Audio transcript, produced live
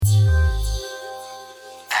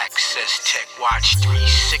Access Tech Watch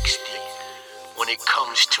 360. When it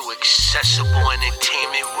comes to accessible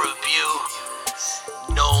entertainment review,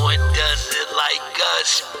 no one does it like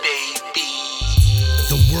us, baby.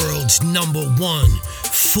 The world's #1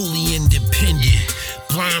 fully independent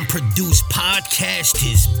blind produced podcast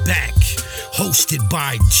is back, hosted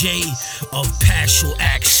by Jay of Partial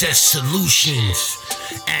Access Solutions.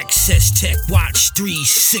 Access Tech Watch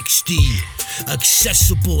 360,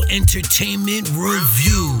 accessible entertainment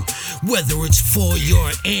review. Whether it's for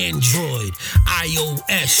your Android,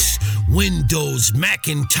 iOS, Windows,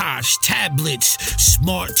 Macintosh, tablets,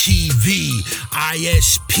 smart TV,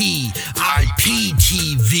 ISP,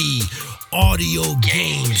 IPTV, audio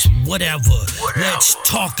games, whatever. Let's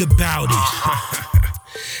talk about it.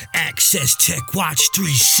 Access Tech Watch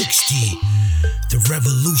 360. The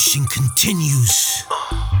revolution continues.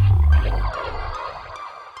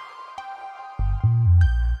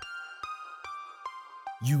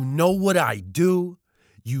 You know what I do,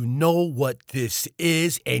 you know what this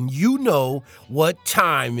is, and you know what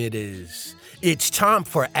time it is. It's time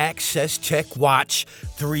for Access Tech Watch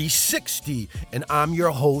 360, and I'm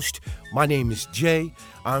your host. My name is Jay.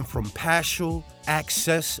 I'm from Partial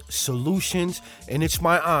Access Solutions, and it's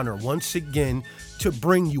my honor once again to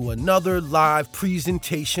bring you another live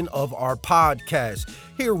presentation of our podcast.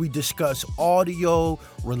 Here we discuss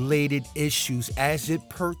audio-related issues as it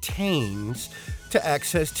pertains to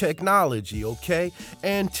access technology, okay?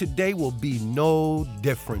 And today will be no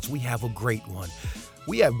difference. We have a great one.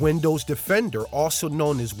 We have Windows Defender, also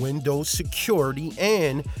known as Windows Security,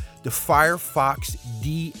 and the Firefox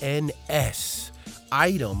DNS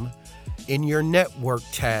item in your network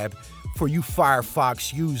tab for you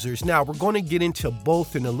Firefox users. Now, we're going to get into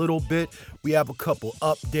both in a little bit. We have a couple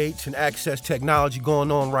updates and access technology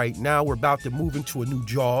going on right now. We're about to move into a new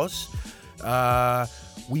JAWS.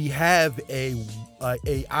 We have a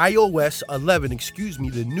iOS 11,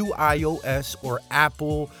 the new iOS or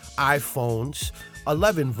Apple iPhones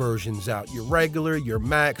 11 versions out. Your regular, your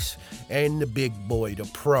Max, and the big boy, the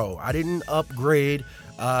Pro. I didn't upgrade.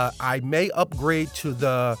 I may upgrade to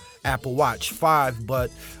the Apple Watch 5,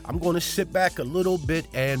 but I'm going to sit back a little bit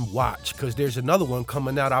and watch because there's another one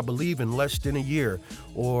coming out, I believe, in less than a year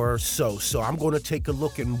or so. So I'm going to take a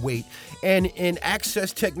look and wait. And in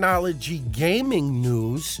access technology gaming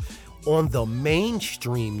news, on the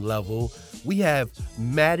mainstream level, we have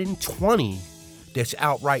Madden 20 that's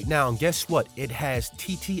out right now. And guess what? It has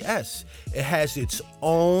TTS. It has its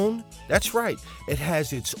own, that's right, it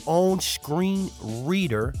has its own screen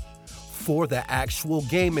reader for the actual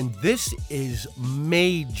game, and this is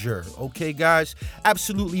major, okay guys?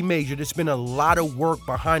 Absolutely major. There's been a lot of work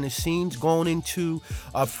behind the scenes going into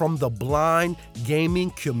from the blind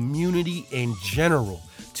gaming community in general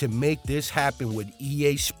to make this happen with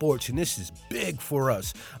EA Sports, and this is big for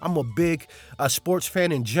us. I'm a big sports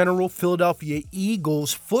fan in general, Philadelphia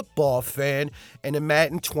Eagles football fan, and a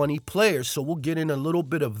Madden 20 player, so we'll get in a little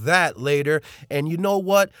bit of that later. And you know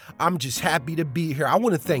what? I'm just happy to be here. I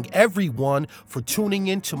want to thank everyone for tuning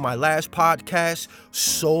in to my last podcast,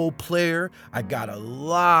 Soul Player. I got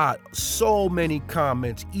so many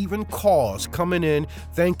comments, even calls coming in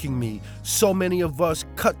thanking me. So many of us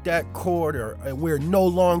cut that cord, and we're no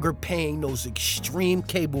longer paying those extreme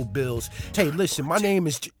cable bills. Hey, listen, my name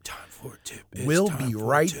is... Time for a tip. We'll be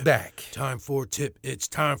right back. Time for a tip. It's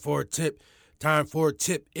time for a tip. Time for a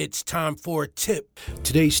tip. It's time for a tip.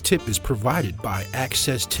 Today's tip is provided by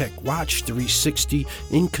Access Tech Watch 360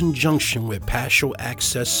 in conjunction with Partial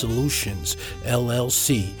Access Solutions,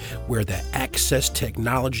 LLC, where the access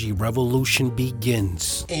technology revolution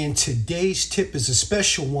begins. And today's tip is a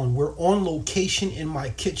special one. We're on location in my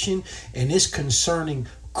kitchen, and it's concerning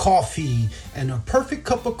coffee, and a perfect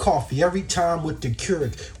cup of coffee every time with the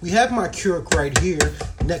Keurig. We have my Keurig right here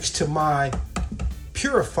next to my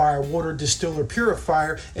purifier, water distiller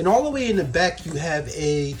purifier, and all the way in the back you have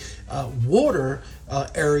a water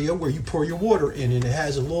area where you pour your water in, and it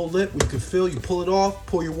has a little lip where you can fill, you pull it off,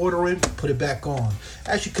 pour your water in, put it back on.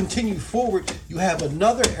 As you continue forward, you have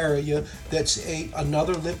another area that's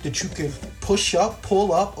another lip that you can push up,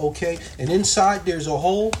 pull up, okay, and inside there's a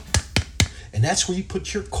hole, and that's where you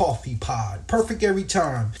put your coffee pod. Perfect every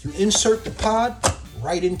time. You insert the pod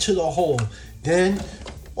right into the hole. Then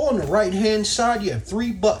on the right hand side, you have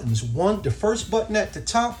 3 buttons. The first button at the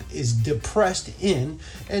top is depressed in,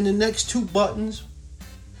 and the next 2 buttons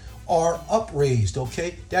are upraised,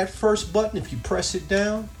 okay? That first button, if you press it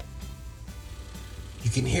down, you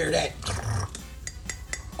can hear that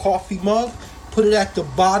coffee mug. Put it at the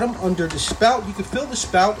bottom under the spout. You can fill the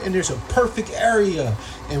spout, and there's a perfect area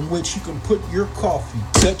in which you can put your coffee.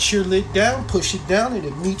 Set your lid down, push it down, and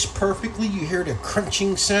it meets perfectly. You hear the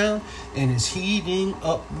crunching sound, and it's heating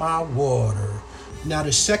up my water. Now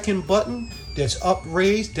the second button that's up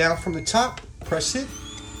raised down from the top, press it.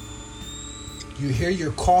 You hear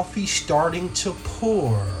your coffee starting to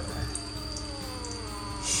pour.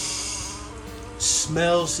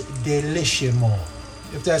 Smells delissimo,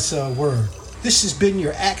 if that's a word. This has been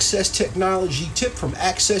your Access Technology tip from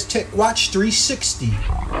Access Tech Watch 360.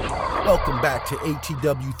 Welcome back to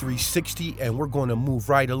ATW 360, and we're going to move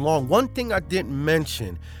right along. One thing I didn't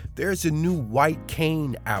mention, there's a new white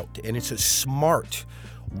cane out, and it's a smart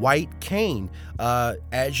white cane.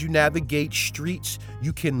 As you navigate streets,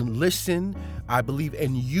 you can listen, I believe,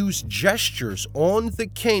 and use gestures on the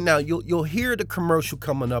cane. Now, you'll hear the commercial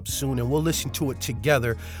coming up soon, and we'll listen to it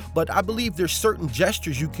together. But I believe there's certain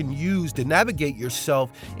gestures you can use to navigate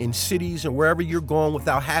yourself in cities or wherever you're going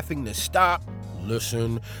without having to stop,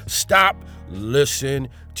 listen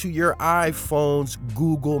to your iPhone's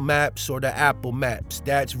Google Maps or the Apple Maps.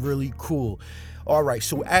 That's really cool. All right,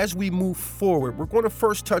 so as we move forward, we're going to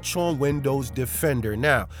first touch on Windows Defender.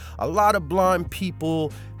 Now, a lot of blind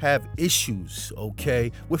people have issues,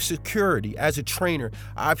 okay, with security. As a trainer,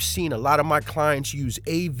 I've seen a lot of my clients use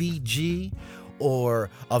AVG or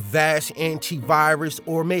Avast antivirus,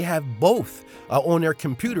 or may have both on their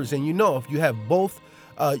computers. And you know, if you have both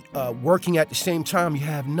working at the same time, you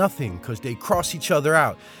have nothing, because they cross each other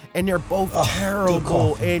out. And they're both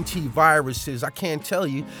terrible antiviruses. I can't tell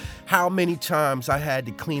you how many times I had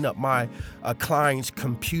to clean up my client's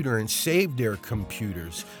computer and save their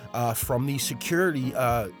computers from these security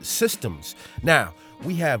systems. Now,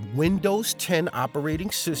 we have Windows 10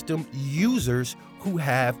 operating system users who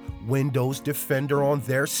have Windows Defender on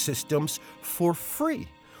their systems for free,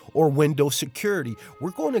 or Windows Security.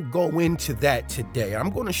 We're going to go into that today. I'm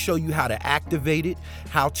going to show you how to activate it,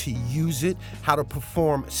 how to use it, how to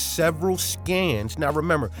perform several scans. Now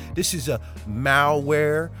remember, this is a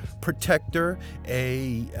malware protector.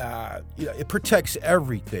 It protects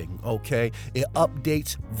everything, okay? It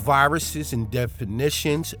updates viruses and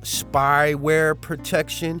definitions, spyware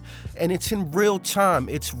protection, and it's in real time.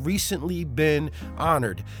 It's recently been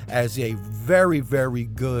honored as a very, very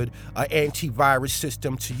good antivirus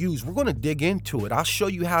system to use. We're going to dig into it. I'll show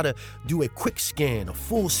you how to do a quick scan, a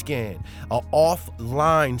full scan, an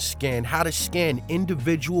offline scan, how to scan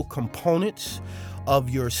individual components of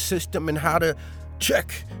your system, and how to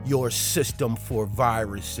check your system for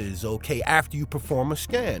viruses, okay, after you perform a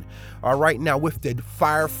scan. All right, now with the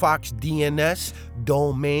Firefox DNS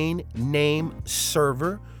domain name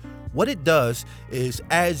server, what it does is,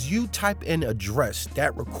 as you type in address,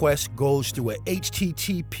 that request goes through a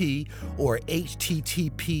HTTP or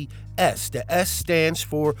HTTPS. The S stands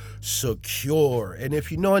for secure. And if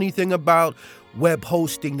you know anything about web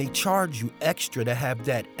hosting, they charge you extra to have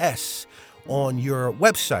that S on your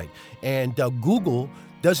website. And Google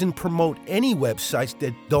doesn't promote any websites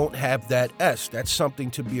that don't have that S. That's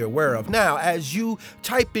something to be aware of. Now, as you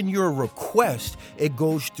type in your request, it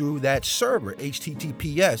goes through that server,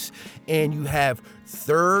 HTTPS, and you have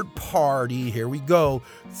third-party, here we go,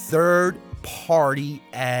 third-party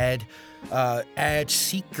ad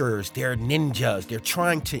seekers. They're ninjas. They're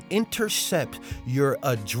trying to intercept your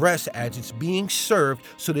address as it's being served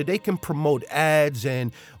so that they can promote ads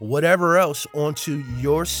and whatever else onto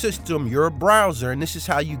your system, your browser. And this is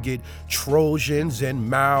how you get Trojans and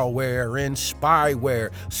malware and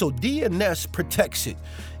spyware. So DNS protects it,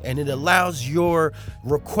 and it allows your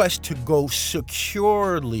request to go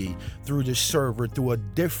securely through the server, through a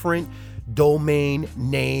different domain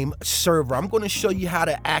name server. I'm going to show you how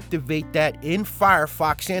to activate that in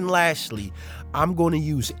Firefox. And lastly, I'm going to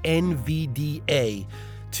use NVDA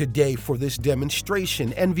today for this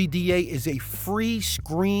demonstration. NVDA is a free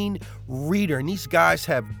screen reader, and these guys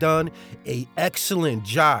have done an excellent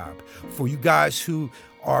job. For you guys who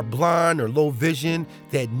are blind or low vision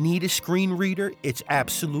that need a screen reader, it's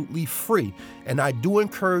absolutely free. And I do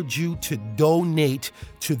encourage you to donate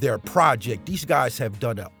to their project. These guys have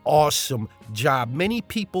done an awesome job. Many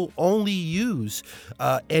people only use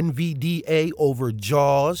NVDA over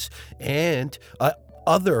JAWS and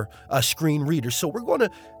other screen readers. So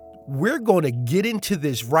we're going to get into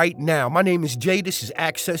this right now. My name is Jay. This is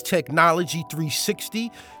Access Technology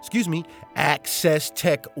 360. Access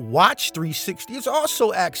Tech Watch 360. It's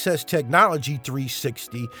also Access Technology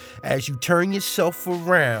 360 as you turn yourself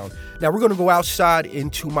around. Now we're going to go outside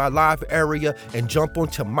into my live area and jump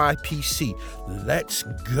onto my PC. Let's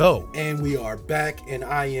go. And we are back, and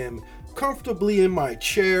I am comfortably in my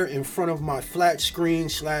chair in front of my flat screen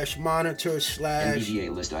 / monitor /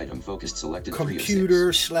 NVDA list item focused selected computer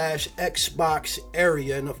 / Xbox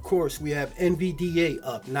area. And of course, we have NVDA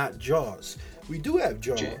up, not JAWS. We do have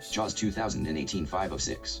JAWS. JAWS 2018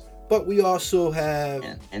 506. But we also have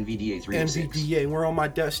NVDA 306. NVDA, and we're on my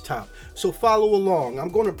desktop. So follow along. I'm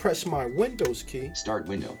going to press my Windows key. Start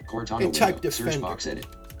window. Cortana and type window. Defender. Search box edit.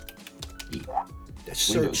 E. The Windows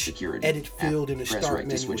search security. edit field in the Press start right to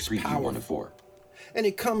menu switch is preview 1 powerful. of 4. And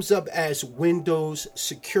it comes up as Windows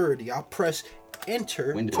Security. I'll press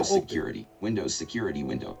Enter Windows to open. Security. Windows Security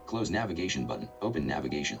window. Close navigation button. Open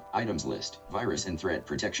navigation. Items list. Virus and threat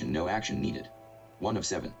protection. No action needed. 1 of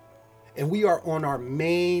 7. And we are on our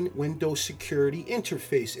main Windows Security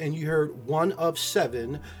interface. And you heard 1 of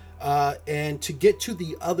 7. And to get to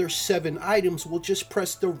the other 7 items, we'll just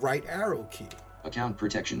press the right arrow key. Account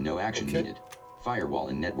protection. No action needed. Firewall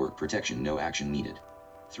and network protection. No action needed.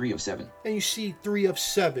 3 of 7. And you see 3 of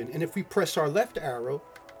 7. And if we press our left arrow,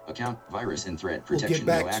 account virus and threat we'll protection. get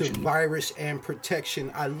back No to action. virus and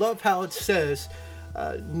protection. I love how it says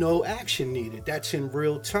no action needed. That's in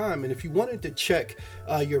real time. And if you wanted to check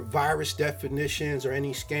your virus definitions or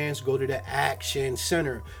any scans, go to the Action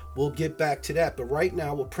Center. We'll get back to that. But right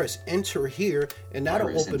now, we'll press Enter here, and that'll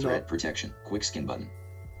Virus and open threat up protection. Quick scan button.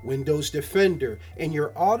 Windows Defender, and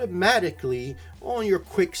you're automatically on your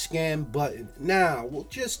quick scan button. Now, we'll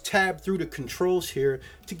just tab through the controls here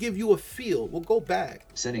to give you a feel. We'll go back.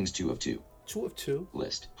 Settings 2 of 2. 2 of 2.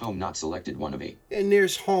 List. Home not selected 1 of 8. And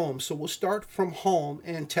there's Home, so we'll start from Home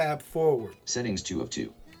and tab forward. Settings 2 of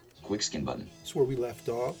 2. Quick scan button. That's where we left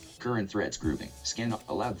off. Current threats grouping. Scan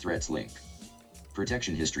allowed threats link.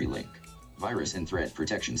 Protection history link. Virus and threat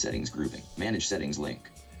protection settings grouping. Manage settings link.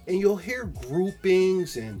 And you'll hear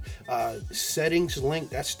groupings and settings link.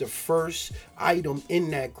 That's the first item in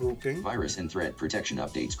that grouping. Virus and threat protection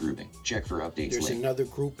updates grouping. Check for updates There's link. another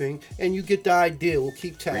grouping, and you get the idea. We'll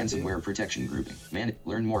keep tabbing. Ransomware protection grouping.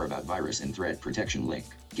 Learn more about virus and threat protection link.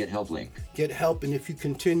 Get help link. Get help, and if you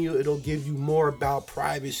continue, it'll give you more about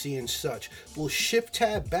privacy and such. We'll shift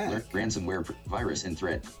tab back. Ransomware virus and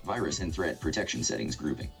threat protection settings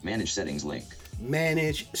grouping. Manage settings link.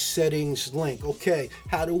 Manage settings link. Okay,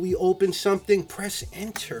 how do we open something? Press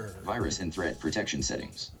Enter. Virus and threat protection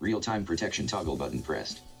settings. Real-time protection toggle button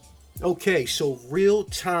pressed. Okay, so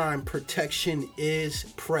real-time protection is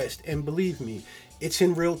pressed, and believe me, it's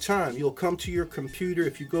in real time. You'll come to your computer.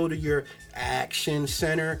 If you go to your Action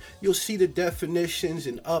Center, you'll see the definitions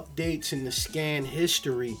and updates in the scan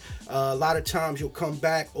history. A lot of times you'll come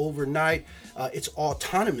back overnight. It's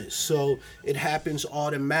autonomous, so it happens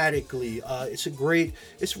automatically. It's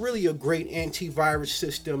really a great antivirus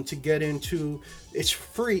system to get into. It's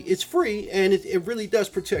free, and it really does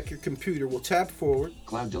protect your computer. We'll tap forward.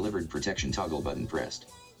 Cloud delivered protection toggle button pressed.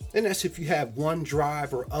 And that's if you have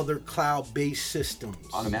OneDrive or other cloud-based systems.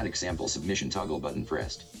 Automatic sample submission toggle button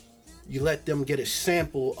pressed. You let them get a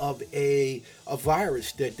sample of a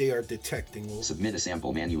virus that they are detecting. Submit a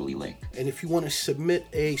sample manually link. And if you want to submit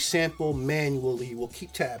a sample manually, we'll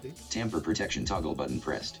keep tabbing. Tamper protection toggle button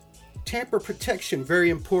pressed. Tamper protection, very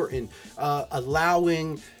important.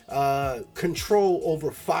 Allowing control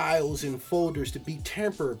over files and folders to be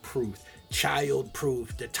tamper-proof.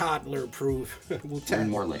 Child-proof, the toddler-proof. We'll learn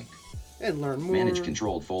more link. And learn more. Manage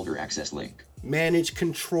controlled folder access link. Manage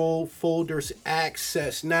control folders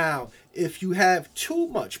access. Now, if you have too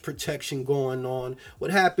much protection going on, what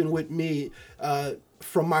happened with me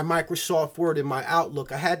from my Microsoft Word and my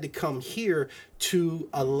Outlook, I had to come here to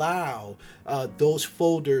allow those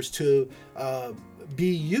folders to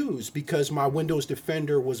be used because my Windows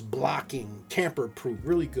Defender was blocking tamper-proof.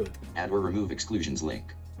 Really good. Add or remove exclusions link.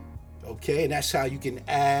 Okay, and that's how you can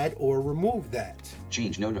add or remove that.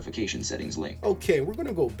 Change notification settings link. Okay, we're going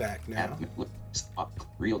to go back now.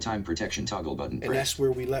 Real-time protection toggle button pressed. And that's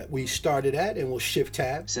where we started at, and we'll shift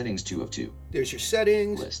tab. Settings 2 of 2. There's your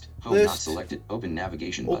settings. List. Home not selected. Open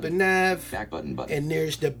navigation button. Open nav. Back button button. And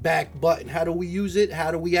there's the back button. How do we use it? How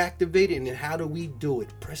do we activate it? And then how do we do it?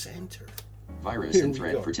 Press Enter. Virus and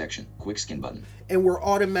threat protection. Quick scan button. And we're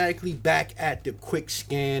automatically back at the quick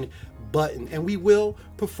scan button. And we will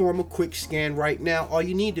perform a quick scan right now. All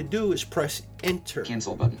you need to do is press Enter.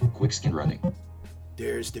 Cancel button. Quick scan running.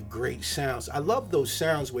 There's the great sounds. I love those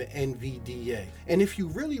sounds with NVDA. And if you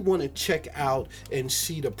really want to check out and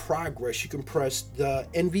see the progress, you can press the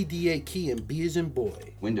NVDA key and B as in boy.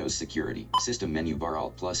 Windows security. System menu bar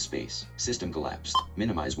Alt plus space. System collapsed.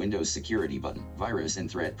 Minimize Windows security button. Virus and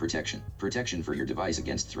threat protection. Protection for your device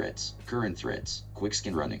against threats. Current threats. Quick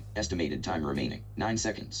scan running. Estimated time remaining. 9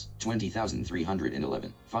 seconds.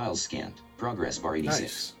 20,311. Files scanned. Progress bar 86.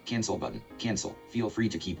 Nice. Cancel button. Cancel. Feel free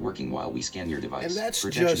to keep working while we scan your device. And that's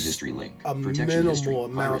protection just history link. a Protection minimal history.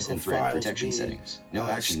 amount Virus of and threat files protection being, settings. No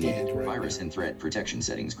action scanned needed. right Virus now. and threat protection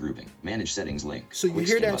settings grouping. Manage settings link. So you Quick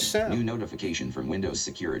hear scan that button. sound. New notification from Windows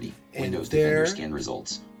Security. And Windows there- Defender scan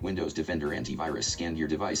results. Windows Defender antivirus scanned your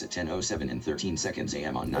device at 10:07 and 13 seconds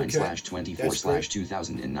AM on Okay.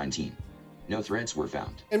 9/24/2019. No threats were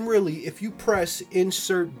found. And really, if you press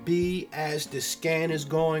insert B as the scan is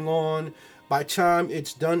going on, by time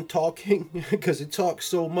it's done talking, because it talks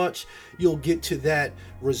so much, you'll get to that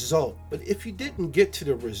result. But if you didn't get to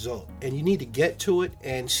the result and you need to get to it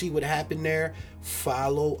and see what happened there,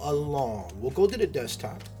 follow along. We'll go to the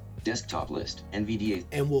desktop Desktop list. NVDA.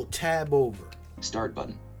 and we'll tab over. Start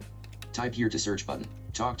button. Type here to search button.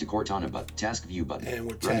 Talk to Cortana button. Task view button. And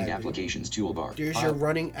we're Running tabbing. applications toolbar. There's File. your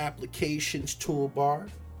running applications toolbar.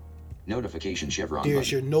 Notification chevron There's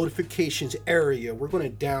button. your notifications area. We're going to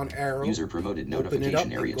down arrow. User promoted Open it up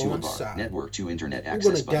notification and area go toolbar. inside. Network to internet We're going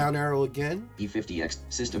access to button. down arrow again. E50X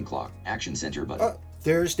system clock. Action center button.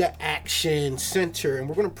 There's the action center, and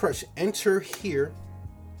we're going to press enter here,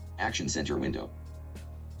 Action center window.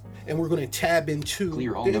 and we're going to tab into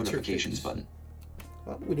Clear all the notifications interface. button.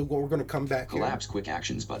 We're going to come back Collapse quick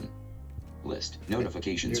actions button. List.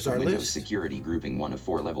 Notifications There's from our Windows list. Security grouping 1 of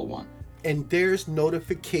 4 level 1. here, and there's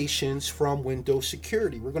notifications from Windows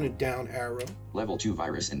Security. We're going to down arrow, Level 2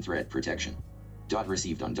 virus and threat protection. Dot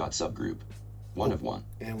received on dot subgroup. 1 of 1.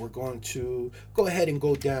 and we're going to go ahead and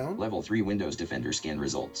go down. Level 3 Windows Defender scan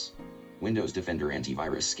results. Windows Defender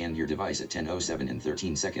antivirus scanned your device at 10:07 and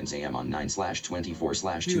 13 seconds AM on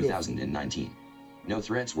 9/24/2019. No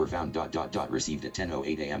threats were found. Received at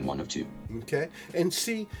 10:08 AM 1 of 2. Okay, and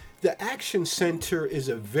see, the Action Center is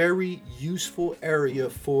a very useful area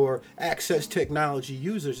for Access Technology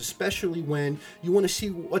users, especially when you want to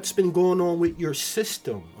see what's been going on with your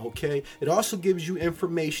system. Okay, it also gives you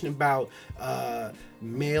information about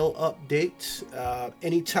mail updates,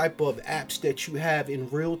 any type of apps that you have in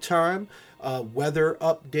real time, weather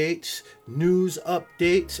updates, news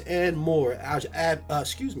updates, and more.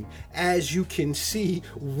 As you can see,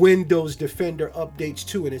 Windows Defender updates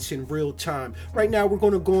too, and it's in real time. Right now, we're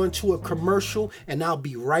going to go into a commercial, and I'll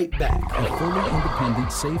be right back. A fully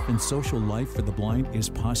independent, safe, and social life for the blind is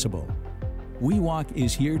possible. WeWalk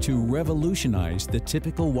is here to revolutionize the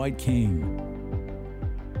typical white cane.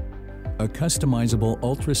 A customizable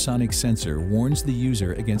ultrasonic sensor warns the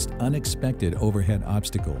user against unexpected overhead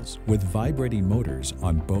obstacles with vibrating motors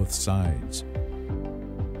on both sides.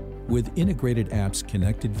 With integrated apps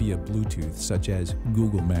connected via Bluetooth, such as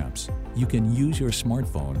Google Maps, you can use your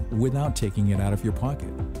smartphone without taking it out of your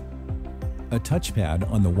pocket. A touchpad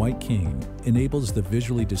on the white cane enables the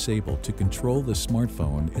visually disabled to control the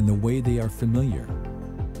smartphone in the way they are familiar.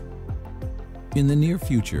 In the near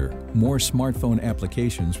future, more smartphone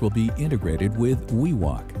applications will be integrated with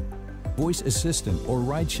WeWalk. Voice assistant or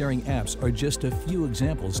ride-sharing apps are just a few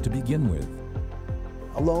examples to begin with.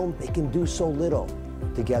 Alone, they can do so little.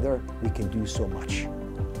 Together, we can do so much.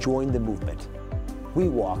 Join the movement. We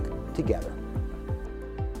walk together.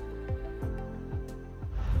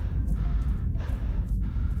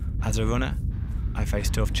 As a runner, I face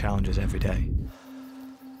tough challenges every day.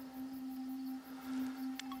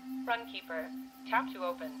 Runkeeper, tap to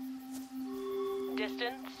open.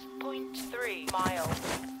 Distance, 0.3 miles.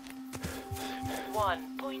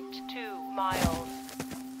 1.2 miles.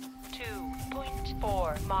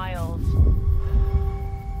 2.4 miles.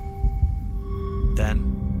 Then,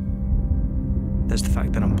 there's the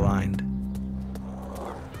fact that I'm blind.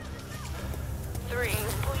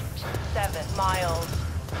 3.7 miles.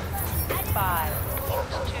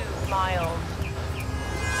 5.2 miles.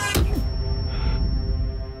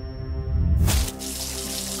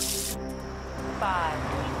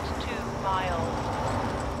 5.2 miles.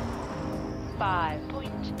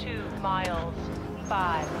 5.2 miles.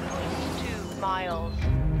 5.2 miles.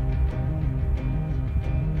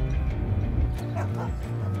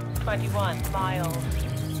 21 miles.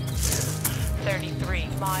 33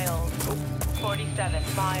 miles. 47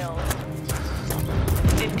 miles.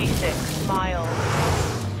 56 miles.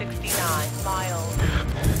 69 miles.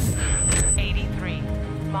 83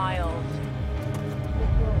 miles.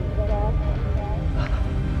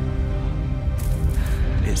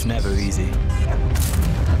 It's never easy.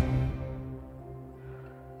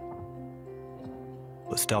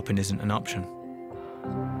 But stopping isn't an option.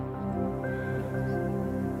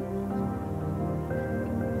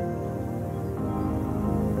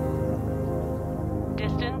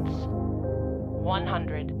 Distance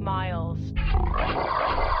 100 miles.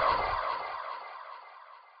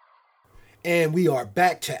 And we are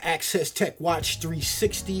back to Access Tech Watch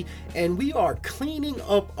 360, and we are cleaning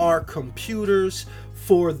up our computers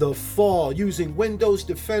for the fall using Windows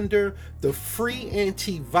Defender, the free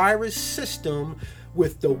antivirus system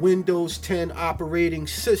with the Windows 10 operating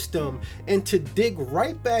system. And to dig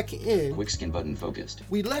right back in, Quick scan button focused.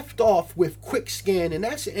 we left off with Quick Scan, and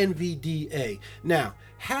that's NVDA. Now,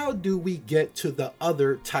 how do we get to the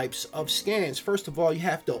other types of scans? First of all, you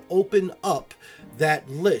have to open up that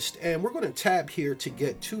list, and we're going to tab here to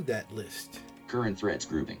get to that list. Current threats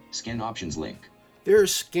grouping. Scan options link.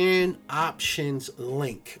 There's Scan Options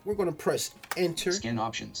link. We're going to press Enter, Scan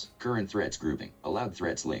options. Current threats grouping. Allowed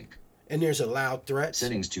threats link. and there's Allowed Threats.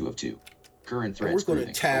 Settings 2 of 2. Current we're threats gonna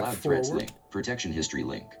grouping. tab Allowed threats forward. link. Protection history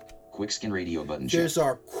link. Quick scan radio button There's checked.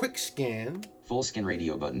 our Quick Scan. Full scan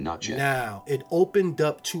radio button not checked. Now, it opened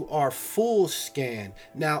up to our full scan.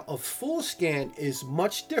 Now, a full scan is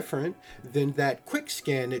much different than that quick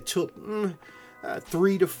scan. It took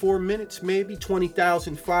 3 to 4 minutes, maybe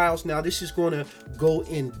 20,000 files. Now, this is going to go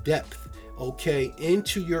in depth, okay,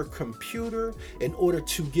 into your computer in order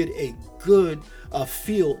to get a good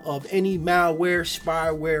feel of any malware,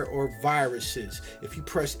 spyware, or viruses. If you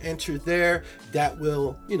press enter there, that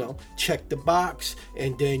will, check the box,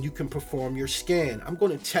 and then you can perform your scan. I'm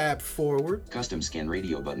going to tab forward. Custom scan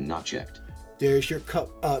radio button not checked. There's your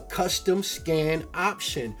custom scan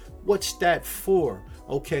option. What's that for?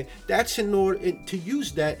 Okay, that's in order to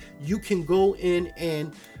use that, you can go in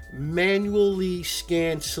and manually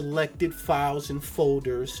scan selected files and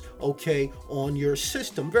folders, okay, on your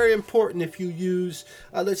system. Very important if you use,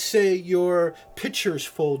 let's say, your pictures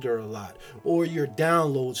folder a lot or your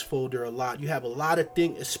downloads folder a lot. You have a lot of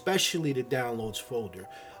things, especially the downloads folder.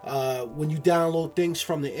 When you download things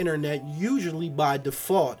from the internet, usually by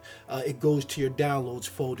default, it goes to your downloads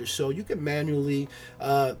folder. So you can manually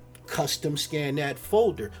custom scan that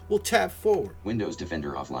folder. We'll tab forward. Windows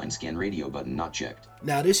Defender offline scan radio button not checked.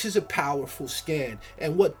 Now this is a powerful scan,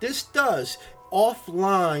 and what this does,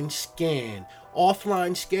 offline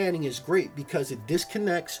scanning is great because it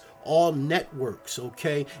disconnects all networks,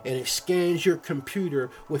 okay, and it scans your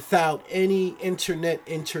computer without any internet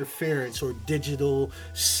interference or digital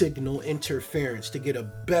signal interference to get a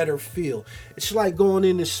better feel. It's like going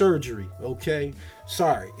into surgery, okay?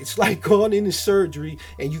 It's like going into surgery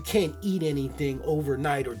and you can't eat anything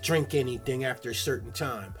overnight or drink anything after a certain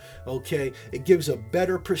time, okay? It gives a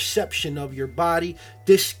better perception of your body.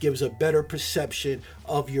 This gives a better perception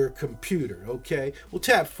of your computer, okay? We'll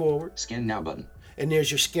tap forward. Scan now button. And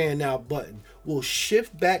there's your scan now button. We'll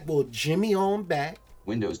shift back, we'll jimmy on back.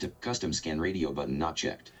 Windows custom scan radio button not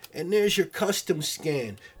checked. And there's your custom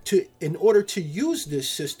scan. In order to use this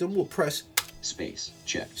system, we'll press Space.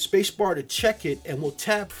 Checked. spacebar to check it, and we'll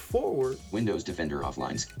tap forward Windows Defender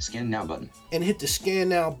offline scan now button. and hit the scan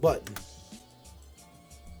now button.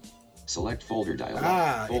 Select folder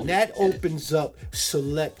dialog. Folder, And that edit. opens up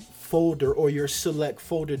select folder or your select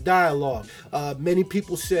folder dialog. Many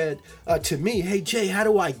people said to me, hey Jay, how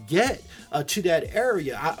do I get to that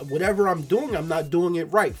area? Whatever I'm doing, I'm not doing it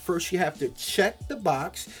right. First you have to check the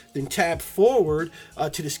box, then tab forward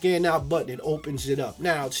to the scan now button. It opens it up.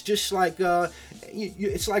 Now it's just like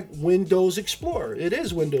it's like Windows Explorer. It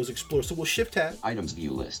is Windows Explorer. So we'll shift tab. Items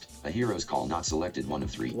view list. A hero's call not selected 1 of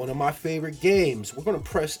 3. One of my favorite games. We're going to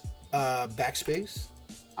press backspace.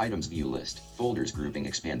 Items view list. Folders grouping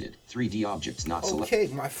expanded. 3D objects not selected.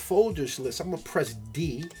 Okay, my folders list. I'm going to press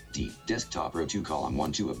D. D. Desktop row 2 column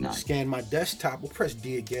 1 2 of 9. Scan my desktop. We'll press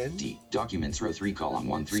D again. D. Documents row 3 column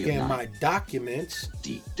 1 3 Scan of 9. my documents.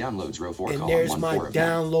 D. Downloads row 4 And column there's 1 my 4 of 9.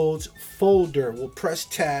 downloads folder. We'll press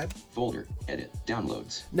tab. Folder. Edit.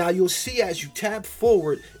 Downloads. Now you'll see as you tab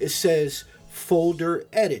forward, it says folder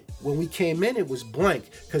edit. When we came in, it was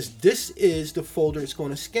blank because this is the folder it's going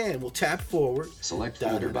to scan. We'll tap forward. Select Da,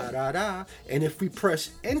 folder da, button. da, da, and if we press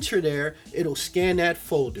enter there, it'll scan that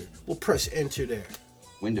folder. We'll press enter there.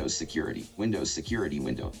 Windows security. Windows security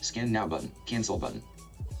window. Scan now button. Cancel button.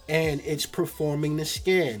 And it's performing the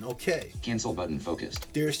scan. Okay. Cancel button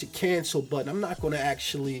focused. There's the cancel button. I'm not going to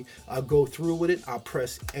actually go through with it. I'll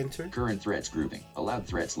press enter. Current threats grouping. Allowed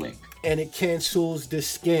threats link. And it cancels the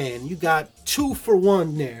scan. You got 2 for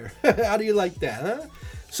 1 there. How do you like that, huh?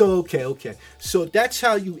 So, okay. So that's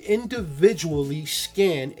how you individually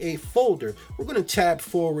scan a folder. We're going to tab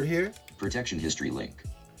forward here. Protection history link.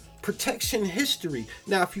 Protection history.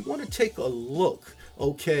 Now, if you want to take a look,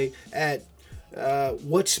 okay, at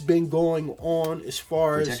what's been going on as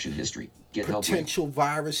far Protection as history. Get help link. potential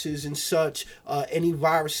viruses and such, any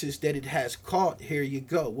viruses that it has caught, here you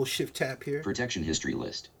go. We'll shift tab here. Protection history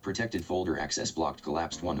list. Protected folder access blocked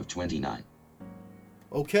collapsed 1 of 29.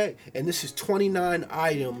 Okay, and this is 29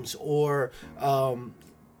 items or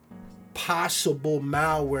possible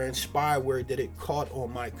malware and spyware that it caught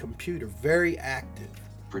on my computer. Very active.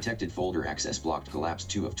 Protected folder access blocked, collapsed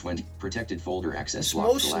 2 of 20. Protected folder access It's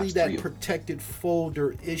blocked, mostly collapsed that 3 of... protected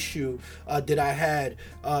folder issue that I had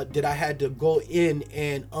to go in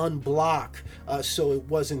and unblock so it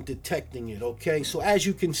wasn't detecting it. Okay, so as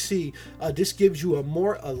you can see, this gives you a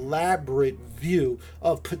more elaborate view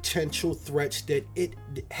of potential threats that it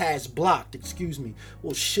has blocked. Excuse me.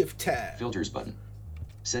 We'll shift tab. Filters button.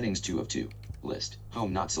 Settings 2 of 2. List.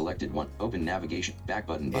 Home not selected 1. Open navigation. Back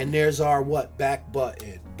button. And there's our what? Back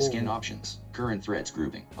button. Boom. Scan options. Current threats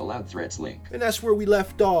grouping. Allowed threats link. And that's where we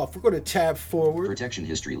left off. We're going to tab forward. Protection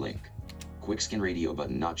history link. Quick scan radio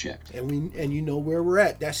button not checked. And you know where we're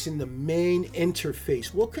at. That's in the main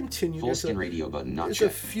interface. We'll continue. Full scan radio button not checked.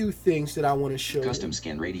 checked. There's a few things that I want to show Custom you.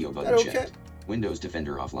 scan radio button Okay? checked. Windows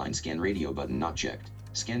Defender offline scan radio button not checked.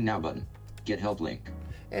 Scan now button. Get help link.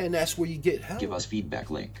 And that's where you get help. Give us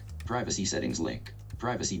feedback link. Privacy settings link.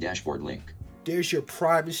 Privacy dashboard link. There's your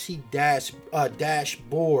privacy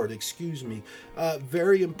dashboard. Excuse me.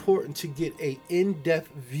 Very important to get a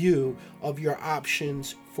in-depth view of your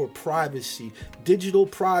options for privacy. Digital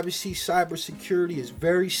privacy, cybersecurity is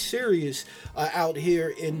very serious out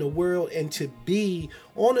here in the world, and to be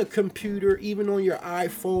on a computer, even on your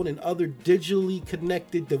iPhone and other digitally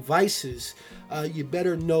connected devices, you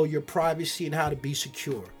better know your privacy and how to be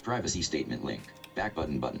secure. Privacy statement link. Back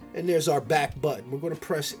button. And there's our back button. We're going to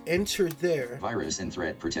press enter there. Virus and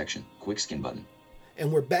threat protection. Quick scan button.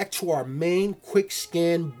 And we're back to our main quick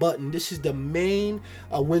scan button. This is the main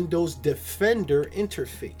Windows Defender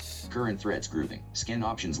interface. Current threats grouping. Scan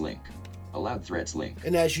options link. Allowed threats link.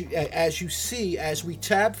 And as you see, as we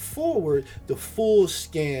tab forward, the full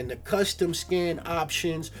scan, the custom scan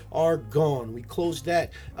options are gone. We close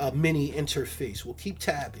that mini interface. We'll keep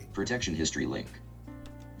tabbing. Protection history link.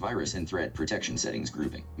 Virus and threat protection settings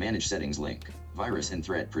grouping. Manage settings link. Virus and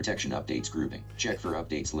threat protection updates grouping. Check for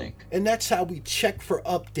updates link. And that's how we check for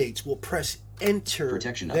updates. We'll press enter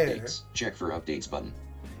Protection there. updates. Check for updates button.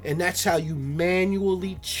 And that's how you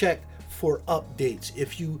manually check for updates.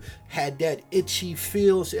 If you had that itchy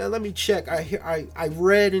feel, say, let me check. I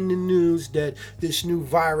read in the news that this new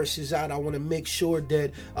virus is out. I want to make sure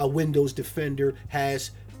that Windows Defender has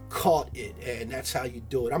caught it, and that's how you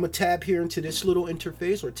do it. I'm gonna tab here into this little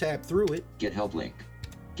interface or tab through it. Get help link.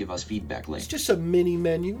 Give us feedback link. It's just a mini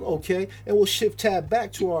menu, okay? And we'll shift tab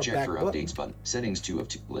back to our Check back for button. updates button. Settings 2 of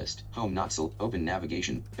 2. List. Home not open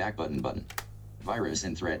navigation. Back button. Virus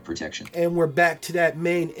and threat protection. And we're back to that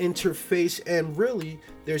main interface, and really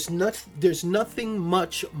there's nothing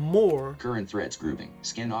much more Current threats grouping.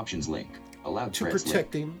 Scan options link. Allowed to threats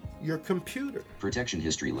protecting link. your computer. Protection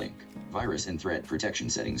history link. Virus and threat protection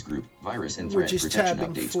settings group. Virus and We're threat just protection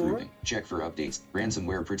tabbing updates for grouping. Check for updates.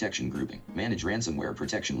 Ransomware protection grouping. Manage ransomware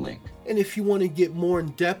protection link. And if you want to get more in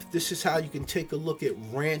depth, this is how you can take a look at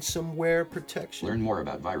ransomware protection. Learn more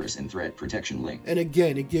about virus and threat protection link. And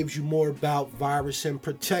again, it gives you more about virus and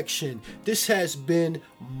protection. This has been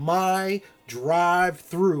my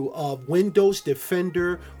drive-through of Windows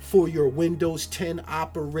Defender for your Windows 10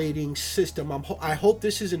 operating system. I hope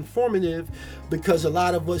this is informative because a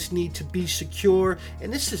lot of us need to be secure,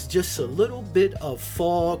 and this is just a little bit of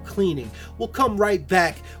fall cleaning. We'll come right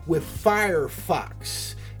back with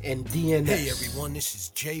Firefox and DNS. Hey everyone, this is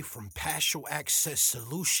Jay from Partial Access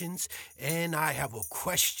Solutions, and I have a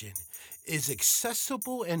question. Is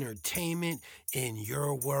accessible entertainment in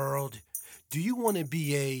your world? Do you want to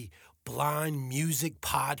be a blind music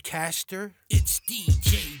podcaster? It's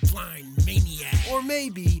DJ Blind Maniac. Or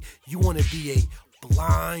maybe you want to be a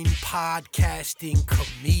blind podcasting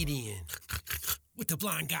comedian. What the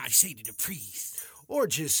blind guy say to the priest? Or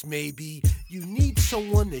just maybe you need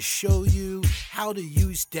someone to show you how to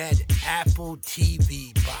use that Apple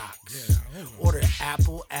TV box. Or the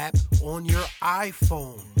Apple app on your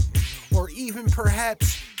iPhone. Or even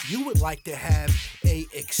perhaps you would like to have a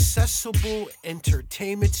accessible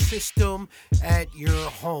entertainment system at your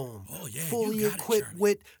home. Fully equipped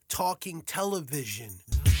with talking television,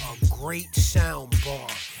 a great sound bar,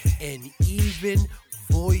 and even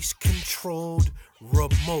voice-controlled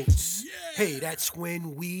remotes. Hey, that's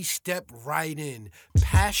when we step right in.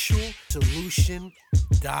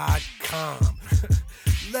 PartialSolution.com.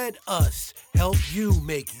 Let us help you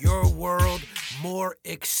make your world more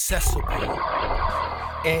accessible.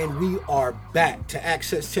 And we are back to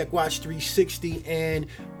Access Tech Watch 360, and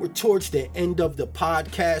we're towards the end of the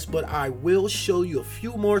podcast, but I will show you a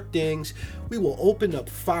few more things. We will open up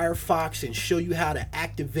Firefox and show you how to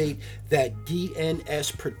activate that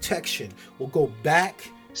DNS protection. We'll go back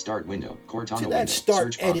Start window. Cortana To that window.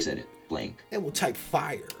 start Search box edit. edit. Blank. And we'll type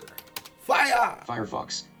fire. Fire!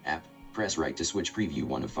 Firefox. App. Press right to switch preview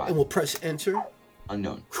 1 of 5. And we'll press enter.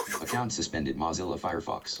 Unknown. Account suspended Mozilla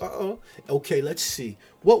Firefox. Uh-oh. Okay, let's see.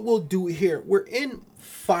 What we'll do here, we're in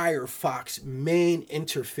Firefox main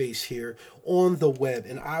interface here on the web,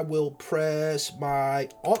 and I will press my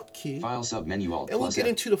Alt key. File sub menu Alt And we'll plus get F.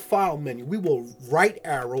 into the file menu. We will right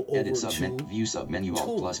arrow over Edit sub to, view sub menu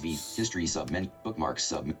Alt plus V. Tools. History sub menu. Bookmarks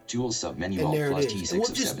sub Tools sub menu and Alt there plus it is. T6 And we'll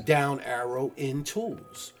of just 7. down arrow in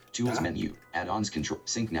Tools. Tools Ah. menu. Add-ons control.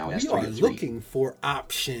 Sync now We S3 are of 3. looking for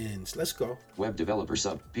options. Let's go. Web developer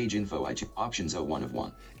sub. Page info I2. Options 01 of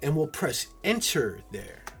 1. And we'll press enter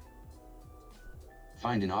there.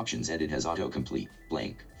 Find an options edit has autocomplete.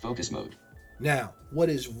 Blank. Focus mode. Now, what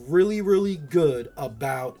is really, really good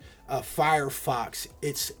about Firefox,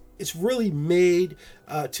 it's really made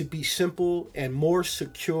to be simple and more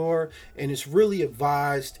secure, and it's really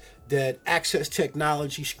advised that Access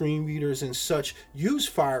Technology screen readers and such use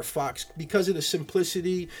Firefox because of the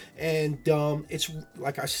simplicity, and it's,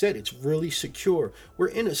 like I said, it's really secure. We're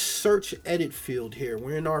in a search edit field here.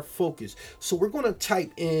 We're in our focus. So we're going to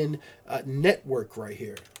type in network right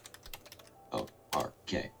here,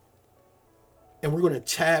 O-R-K. and we're going to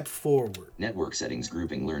tab forward. Network settings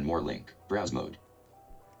grouping learn more link. Browse mode.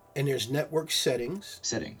 And there's network settings.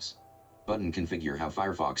 Settings. Button configure how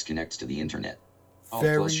Firefox connects to the internet. Alt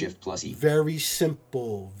Very, plus Shift plus E. very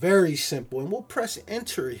simple, very simple. And we'll press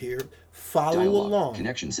enter here. Follow Dialog. along.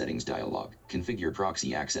 Connection settings dialog. Configure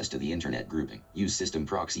proxy access to the internet grouping. Use system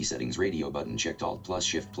proxy settings radio button checked Alt plus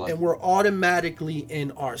Shift plus. And we're automatically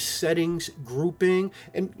in our settings grouping.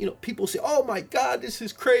 And you know, people say, "Oh my God, this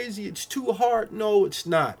is crazy. It's too hard." No, it's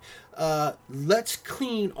not. Let's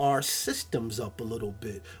clean our systems up a little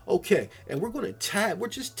bit. Okay, and we're going to tab. We're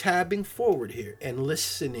just tabbing forward here and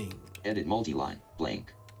listening. Edit multi-line.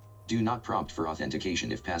 Blank. Do not prompt for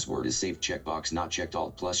authentication if password is safe. Checkbox not checked.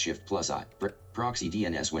 Alt plus Shift plus I. Proxy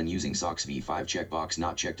DNS when using SOCKS v5. Checkbox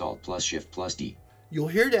not checked. Alt plus Shift plus D. You'll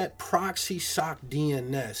hear that proxy sock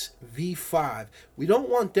DNS v5. We don't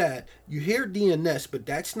want that. You hear DNS, but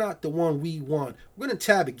that's not the one we want. We're going to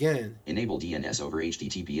tab again. Enable DNS over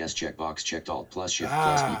HTTPS. Checkbox checked. Alt plus Shift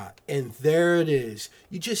plus D. And there it is.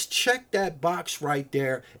 You just check that box right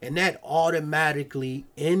there, and that automatically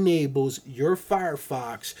enables your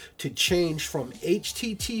Firefox to change from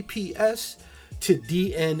HTTPS to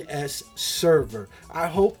DNS server. I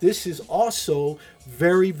hope this is also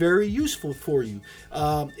very, very useful for you.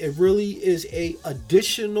 It really is a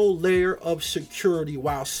additional layer of security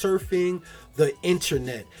while surfing the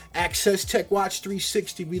internet. Access Tech Watch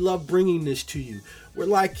 360, we love bringing this to you. We're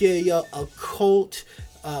like a cult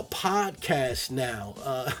podcast now.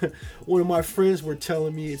 One of my friends were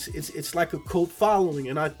telling me it's like a cult following,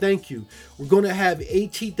 and I thank you. We're going to have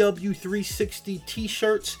ATW 360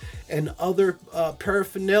 t-shirts and other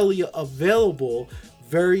paraphernalia available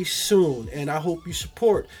very soon, and I hope you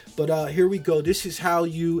support. But here we go. This is how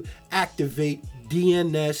you activate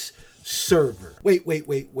DNS server.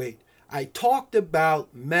 Wait. I talked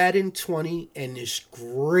about Madden 20 and this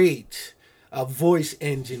great voice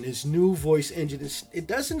engine, this new voice engine. It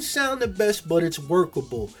doesn't sound the best, but it's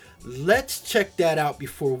workable. Let's check that out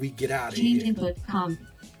before we get out of Change here. input,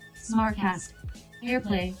 Smartcast,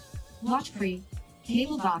 AirPlay, Watch Free,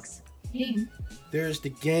 Cable Box, Game. There's the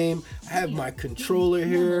game. I have my controller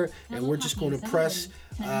here, and we're just going to press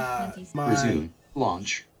my... Resume.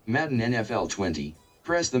 Launch. Madden NFL 20.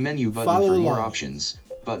 Press the menu button Follow for more along. options.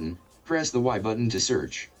 Button. Press the Y button to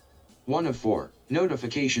search. 1 of 4.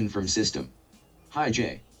 Notification from system. Hi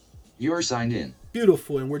Jay. You're signed in.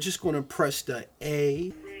 Beautiful, and we're just going to press the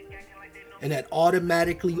A, and that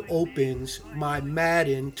automatically opens my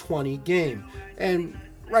Madden 20 game. And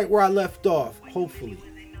right where I left off, hopefully.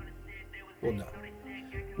 Well, no.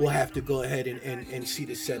 We'll have to go ahead and see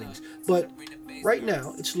the settings. But right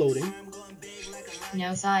now, it's loading.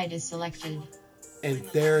 No side is selected. And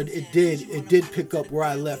there it did pick up where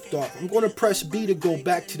I left off. I'm going to press B to go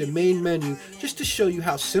back to the main menu just to show you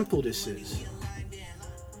how simple this is.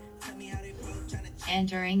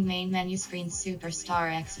 Entering main menu screen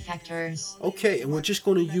Superstar X Factors. Okay, and we're just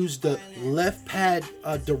going to use the left pad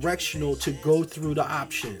directional to go through the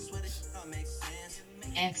options.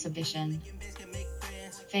 Exhibition.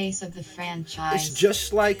 Face of the franchise. It's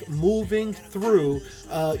just like moving through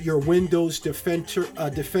your Windows Defender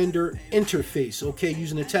interface, okay,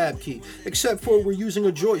 using the tab key. Except for we're using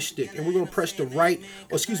a joystick, and we're going to press the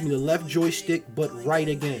the left joystick, but right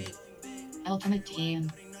again. Ultimate Team.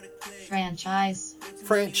 Franchise.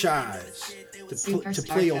 To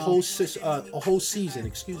play a whole season,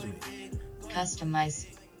 excuse me. Customize.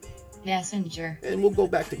 Messenger. And we'll go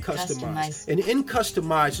back to customize. And in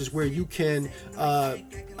customize is where you can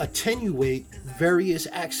attenuate various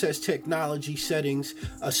access technology settings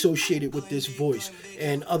associated with this voice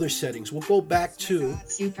and other settings. We'll go back to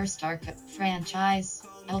Superstar franchise,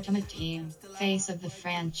 Ultimate Team, face of the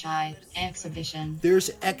franchise, exhibition. There's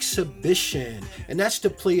exhibition, and that's to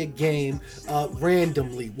play a game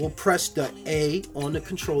randomly. We'll press the A on the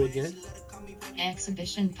control again.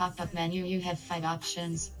 Exhibition pop-up menu. You have 5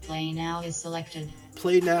 options. Play now is selected.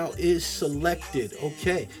 Play now is selected.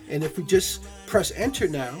 Okay. And if we just press enter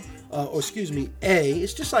now, A,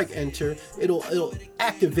 it's just like enter. It'll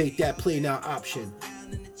activate that play now option.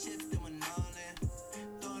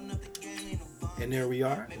 And there we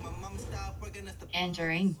are.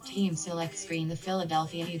 Entering team select screen. The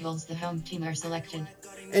Philadelphia Eagles, the home team, are selected.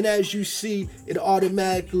 And as you see, it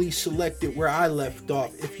automatically selected where I left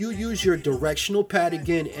off. If you use your directional pad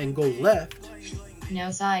again and go left,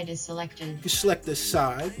 no side is selected. You select the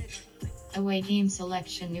side. Away team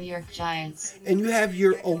selection, New York Giants. And you have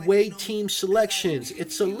your away team selections.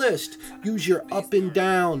 It's a list. Use your up and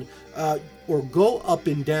down or go up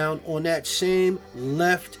and down on that same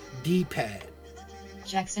left D-pad.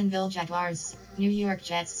 Jacksonville Jaguars, New York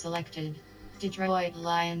Jets selected. Detroit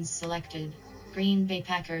Lions selected. Green Bay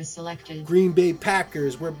Packers selected. Green Bay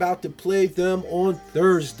Packers, we're about to play them on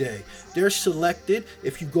Thursday. They're selected.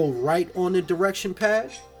 If you go right on the direction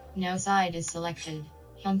pad, no side is selected.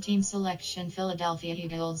 Home team selection, Philadelphia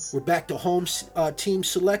Eagles. We're back to home team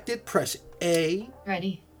selected. Press A.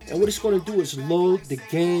 Ready. And what it's going to do is load the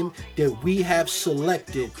game that we have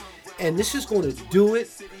selected. And this is going to do it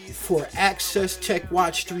for Access Tech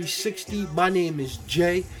Watch 360. My name is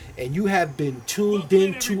Jay, and you have been tuned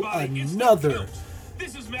in to another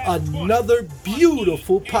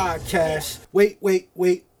beautiful podcast. Wait.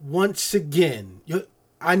 Once again,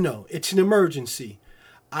 I know it's an emergency.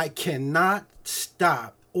 I cannot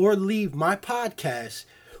stop or leave my podcast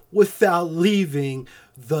without leaving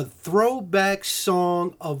the throwback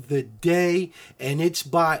song of the day, and it's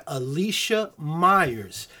by Alicia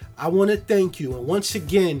Myers. I want to thank you, and once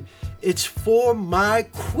again, it's for my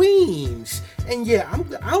queens. And yeah,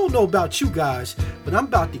 I don't know about you guys, but I'm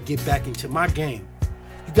about to get back into my game.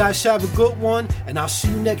 You guys have a good one, and I'll see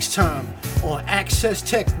you next time on Access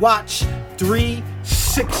Tech Watch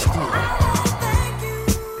 360.